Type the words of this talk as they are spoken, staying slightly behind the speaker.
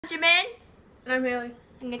Jimin. And I'm Haley.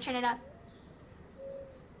 I'm gonna turn it up.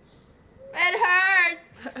 It hurts.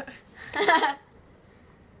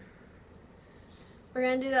 We're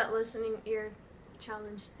gonna do that listening ear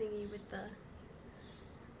challenge thingy with the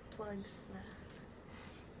plugs.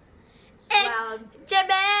 It's Loud.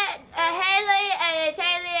 Jimin, Haley, and it's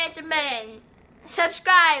Haley and Jimin.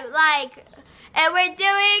 Subscribe, like, and we're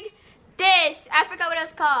doing this. I forgot what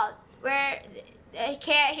it's called. Where they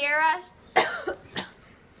can't hear us.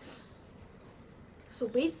 So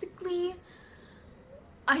basically,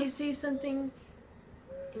 I say something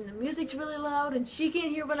and the music's really loud and she can't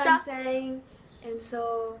hear what I'm saying. And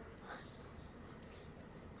so,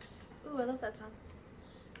 ooh, I love that song.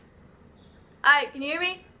 Alright, can you hear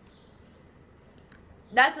me?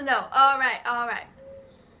 That's a no. Alright, alright.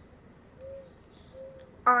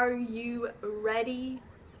 Are you ready?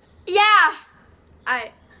 Yeah.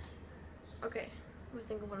 Okay. I'm gonna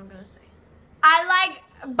think of what I'm gonna say. I like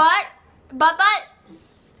butt.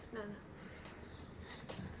 No.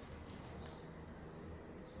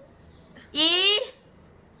 E.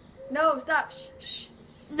 No, stop. Shh.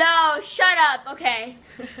 No, shut up. Okay.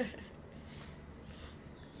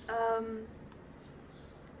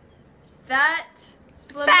 That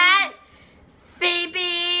Fat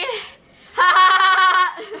Phoebe.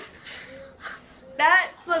 Ha.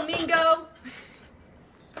 That flamingo.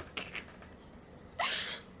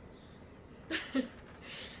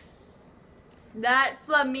 That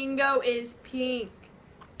flamingo is pink.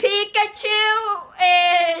 Pikachu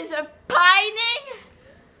is pining.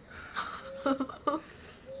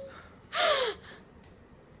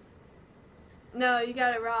 No, you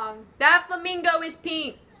got it wrong. That flamingo is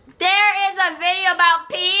pink. There is a video about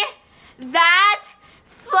P. That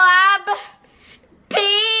flab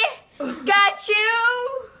Pikachu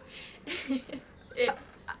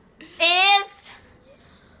is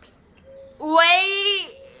way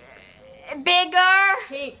bigger.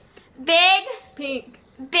 Pink. Big. Pink.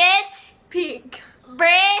 Bit. Pink.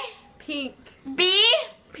 Bray. Pink. B.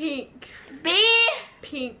 Pink. B.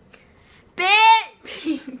 Pink. Bit.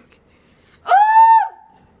 Pink. Ooh!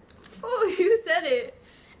 Oh, you said it.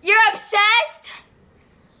 You're obsessed?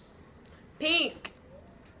 Pink.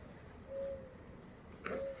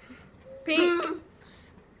 Pink.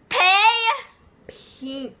 Pay.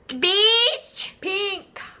 Pink. Beach.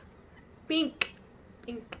 Pink. Pink.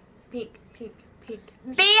 Pink. Pink. Pink. Pink.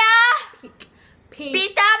 Bia. Pink. Pink.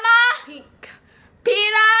 Pitama. Pink.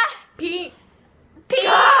 Pira. Pink. P.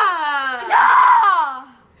 Ah!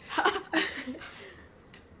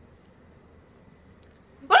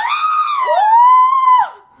 No!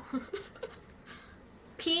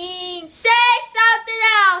 Pink. Say something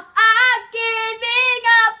else. I'm giving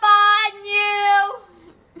up on you.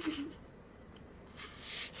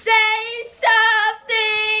 Say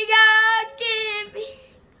something. I'm giving.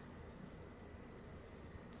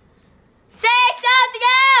 Say something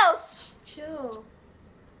else. Just chill.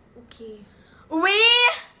 Okay. We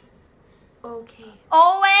Okay.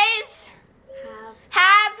 always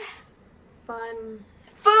have Fun.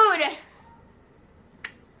 food.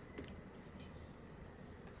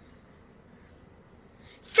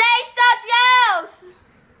 Say something else.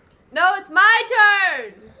 No, it's my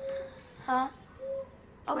turn. Huh?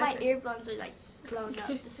 Oh, my my turn. earphones are like blown up.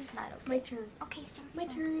 This is not It's okay. my turn. Okay, stop. My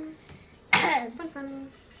turn. Fun.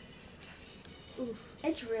 Ooh.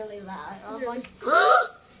 It's really loud. It's I'm really- like,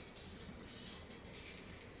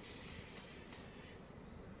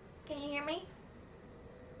 can you hear me?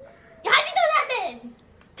 How'd you know that then?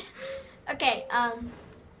 Okay, I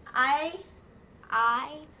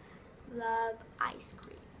love ice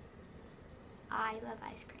cream. I love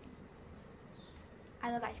ice cream.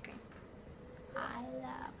 I love ice cream. I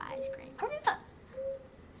love ice cream. Hurry up.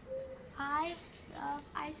 I love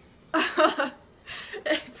ice.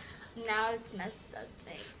 Now it's messed up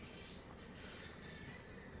thing.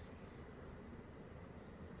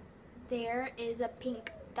 There is a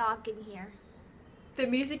pink dog in here. The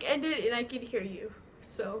music ended and I could hear you.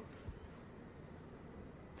 So.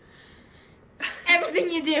 Everything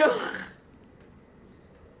you do.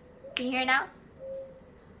 Can you hear now?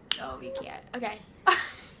 No, you can't. Okay.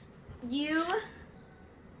 You.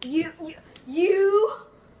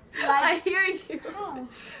 I Like. hear you. Oh.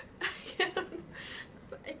 I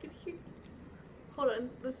can hear you. Hold on.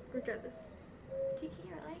 Let's retry this. Do you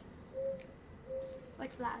hear it like?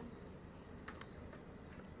 What's loud?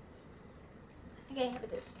 Okay, how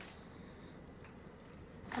about this?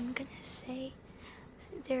 I'm gonna say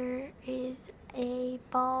there is a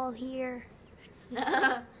ball here.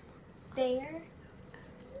 There. There.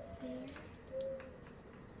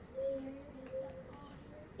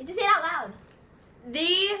 You just say it out loud.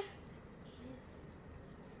 The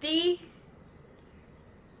The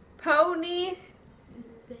pony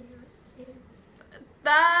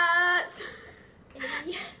that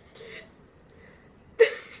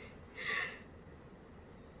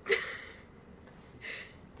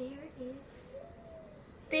There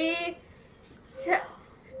is the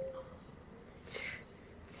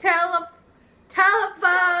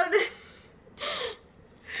telephone.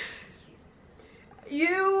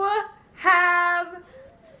 You have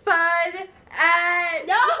fun at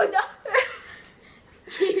no.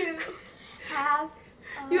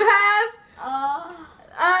 You have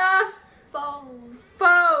a phone.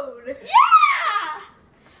 phone.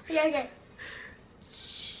 Yeah. Okay.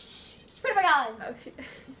 Shh. Put it back on. Oh,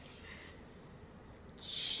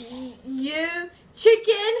 shit. You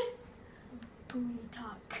chicken Booty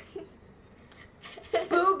talk.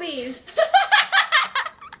 boobies.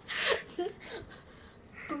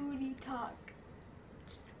 Booty talk.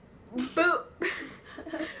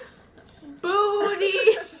 Booty.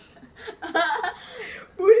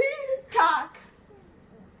 Booty talk.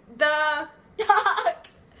 The Talk.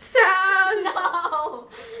 sound. No.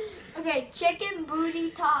 Okay, chicken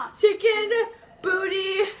booty talk. Chicken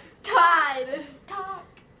booty tied. Talk.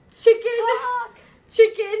 Chicken. Talk.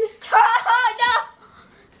 Chicken. Talk. No.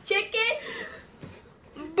 Chicken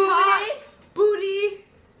booty Booty.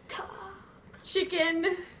 talk.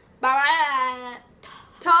 Chicken. Bye.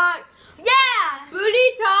 Talk. Yeah. Booty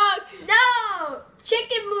talk. No.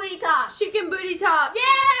 Chicken booty talk. Chicken booty talk.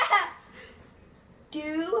 Yeah.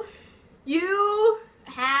 Do You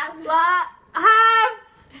have.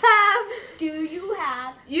 have. Do you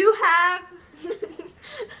have You have.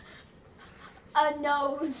 a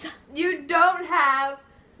nose? You don't have.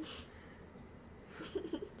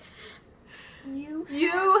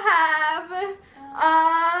 You have a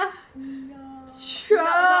no.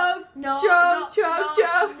 choke. No.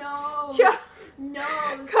 Choke. No. Choke. No.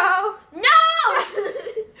 Go. Nose!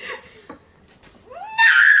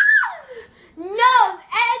 Nose!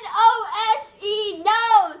 N-O-S-E,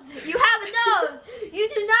 nose! You have a nose! You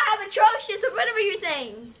do not have atrocious or whatever you're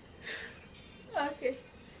saying. Okay.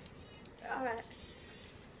 Alright.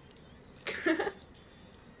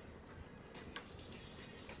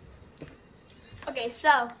 Okay,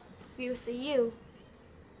 so we will see you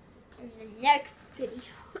in the next video.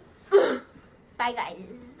 Bye, guys.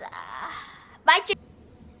 Bye,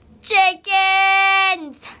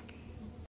 chickens!